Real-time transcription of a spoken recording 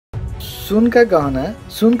सुनका गहना,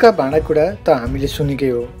 सुनका भाँडाकुँडा त हामीले सुनेकै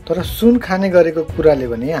हो, तर सुन खाने गरेको कुराले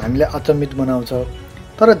भने हामीलाई अचम्मित बनाउँछ।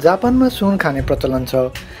 तर जापानमा सुन खाने प्रचलन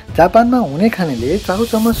छ। जापानमा हुने खानेले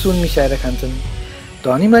चाउचाउमा सुन मिसाएर खान्छन्।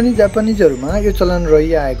 धनीमानी जापानिजहरूमा यो चलन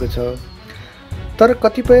रहिआएको छ। तर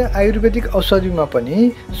कतिपय आयुर्वेदिक औषधिमा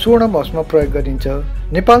पनि स्वर्ण भस्म प्रयोग गरिन्छ।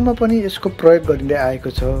 नेपालमा पनि यसको प्रयोग गरिँदै आएको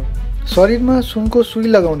छ। शरीरमा सुनको सुई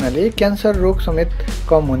लगाउनाले क्यान्सर रोग समेत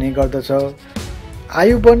कम हुने गर्दछ।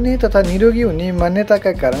 आयु बढ्ने तथा निरोगी हुने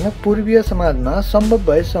मान्यताका कारण पूर्वीय समाजमा सम्भव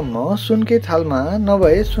भएसम्म सुनकै थालमा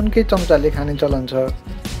नभए सुनकै चम्चाले खाने चलन छ।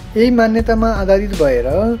 यही मान्यतामा आधारित भएर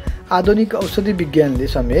आधुनिक औषधि विज्ञानले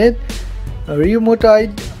समेत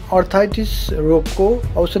रियुमेटोइड अर्थराइटिस रोगको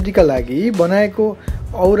औषधिका लागि बनाएको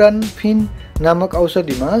औरानफिन नामक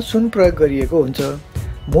औषधिमा सुन प्रयोग गरिएको हुन्छ।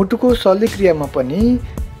 मुटुको शल्यक्रियामा पनि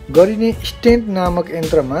गरिने स्टेन्ट नामक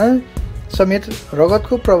यन्त्रमा समेत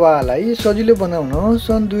रगतको प्रवाहलाई सजिलो बनाउन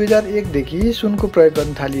सन् 2001 देखि सुनको प्रयोग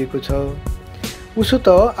गर्न थालिएको छ। उसो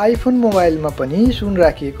त आइफोन मोबाइलमा पनि सुन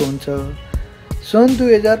राखिएको हुन्छ। सन्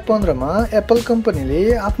 2015 मा एप्पल कम्पनीले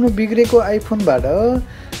आफ्नो बिग्रेको आइफोनबाट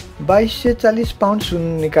 2240 पाउन्ड सुन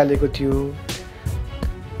निकालेको थियो।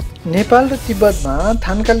 नेपाल र तिब्बतमा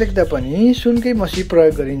थान्का लेख्दा पनि सुनकै मसी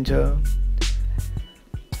प्रयोग गरिन्छ।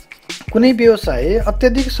 कुनै व्यवसाय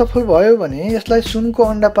अत्यधिक सफल भयो भने यसलाई सुनको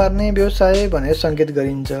अन्डा पार्ने व्यवसाय भनेर सङ्केत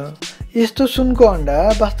गरिन्छ। यस्तो सुनको अन्डा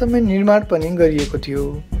वास्तवमै निर्माण पनि गरिएको थियो।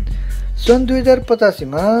 सन् 2085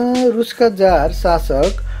 मा रुसका जार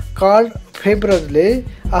शासक कार्ल फेब्रजले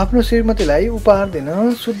आफ्नो श्रीमतीलाई उपहार दिन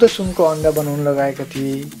शुद्ध सुनको अन्डा बनाउन लगाएका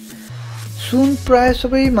थिए। सुन प्राय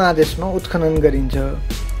सबै महादेशमा उत्खनन गरिन्छ।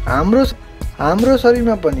 हाम्रो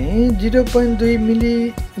शरीरमा पनि 0.2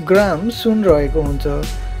 मिलिग्राम सुन रहेको हुन्छ।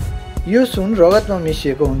 यो सुन रगतमा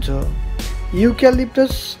मिसिएको हुन्छ।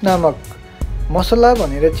 युक्यालिप्टस नामक मसला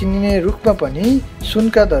भनेर चिनिने रुखमा पनि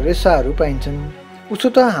सुनका रेसाहरू पाइन्छन्। उसो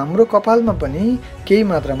त हाम्रो कपालमा पनि केही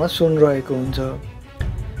मात्रामा सुन रहेको हुन्छ।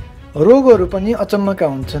 रोगहरू पनि अचम्मका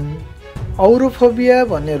हुन्छन्। औरोफोबिया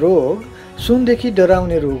भन्ने रोग सुनदेखि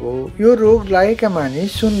डराउने रोग हो। यो रोग लागेका मानिस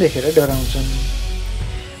सुन देखेर डराउँछन्।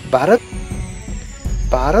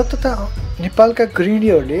 भारत तथा नेपालका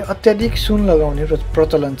गृहिणीहरूले अत्याधिक सुन लगाउने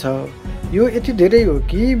प्रचलन छ। यो यति धेरै हो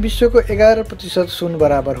कि विश्वको 11% सुन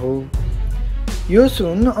बराबर हो। यो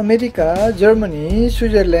सुन अमेरिका, जर्मनी,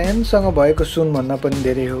 स्विजरल्यान्डसँग भएको सुनभन्दा पनि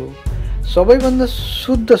धेरै हो। सबैभन्दा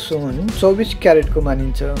शुद्ध सुन 24 क्यारेटको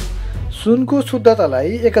मानिन्छ। सुनको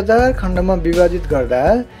शुद्धतालाई 1000 खण्डमा विभाजित गर्दा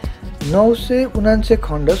 979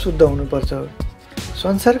 खण्ड शुद्ध हुनुपर्छ।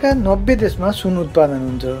 संसारका 90 देशमा सुन उत्पादन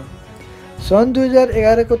हुन्छ। सन्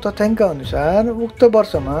 2011 को तथ्याङ्क अनुसार उक्त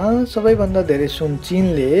वर्षमा सबैभन्दा धेरै सुन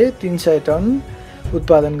चीनले 300 टन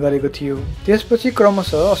उत्पादन गरेको थियो। त्यसपछि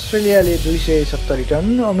क्रमशः अस्ट्रेलियाले 270 टन,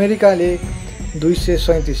 अमेरिकाले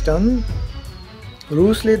 237 टन,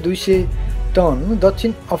 रुसले 200 टन,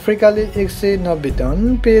 दक्षिण अफ्रिकाले 190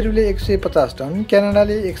 टन, पेरुले 150 टन,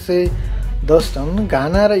 क्यानाडाले 110 टन,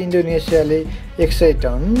 घाना र इन्डोनेसियाले 100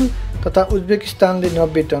 टन तथा उज्बेकिस्तानले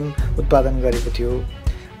 90 टन उत्पादन गरेको थियो।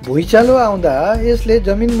 भुइँचालो आउँदा यसले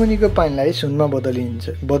जमिन मुनिको पानीलाई सुनमा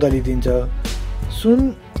बदलिदिन्छ।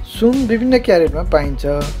 सुन विभिन्न क्यारेटमा पाइन्छ।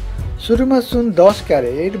 सुरुमा सुन 10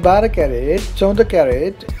 carrot, 12 carrot, 14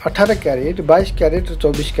 carrot, 18 carrot, 22 carrot र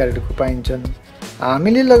 24 क्यारेटको पाइन्छन्।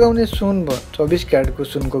 हामीले लगाउने सुन 24 क्यारेटको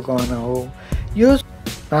सुनको गहना हो। यो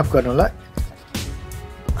माफ गर्नुहोला,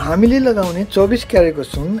 हामीले लगाउने 24 क्यारेटको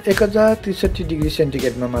सुन 1063 डिग्री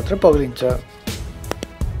सेन्टिग्रेडमा मात्र पग्लिन्छ।